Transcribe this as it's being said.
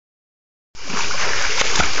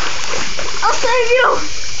save you!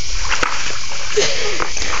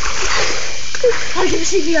 I'll give you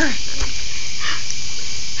CPR.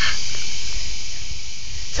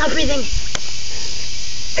 Stop breathing.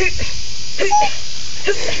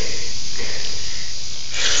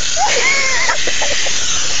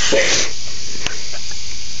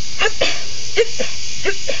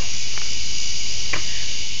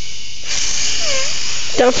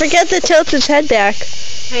 Don't forget to tilt his head back.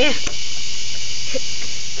 Oh yeah.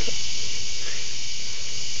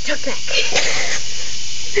 Tilt back.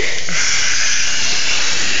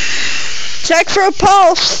 Check for a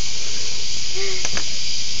pulse.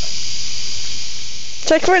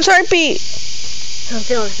 Check for his heartbeat. I don't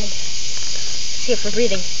feel anything. See if we're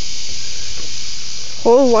breathing.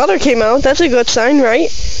 Well, water came out. That's a good sign, right?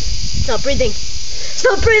 Stop breathing.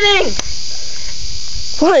 Stop breathing!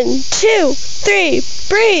 1, 2, 3,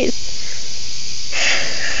 breathe.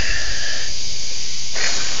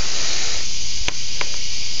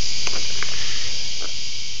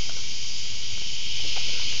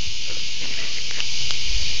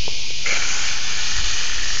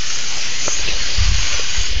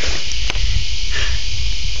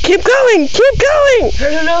 Keep going, keep going. I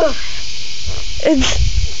don't know.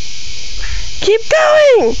 Keep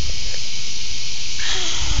going.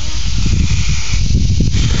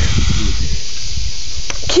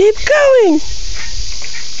 Keep going.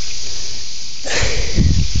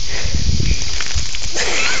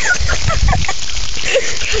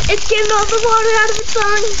 It's getting all the water out of its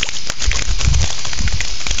lungs.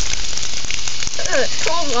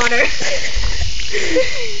 Cold water.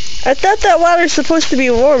 I thought that water's supposed to be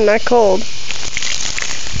warm, not cold.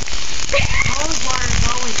 Cold water is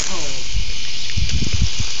always cold.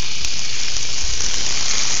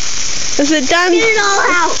 Is it done? Get it all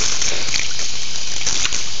out.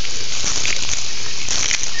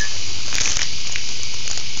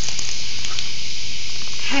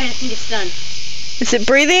 Alright, I think it's done. Is it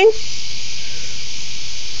breathing?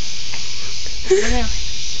 I don't know.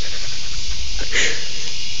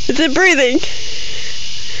 Is it breathing?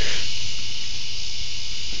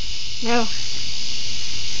 No.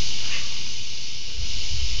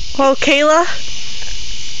 Well, Kayla,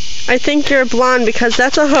 I think you're blonde because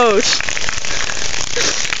that's a hose.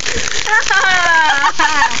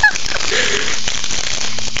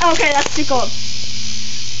 Okay, that's too cold.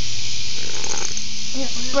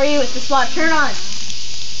 Spray you with this water. Turn on.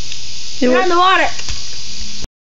 Turn on the water.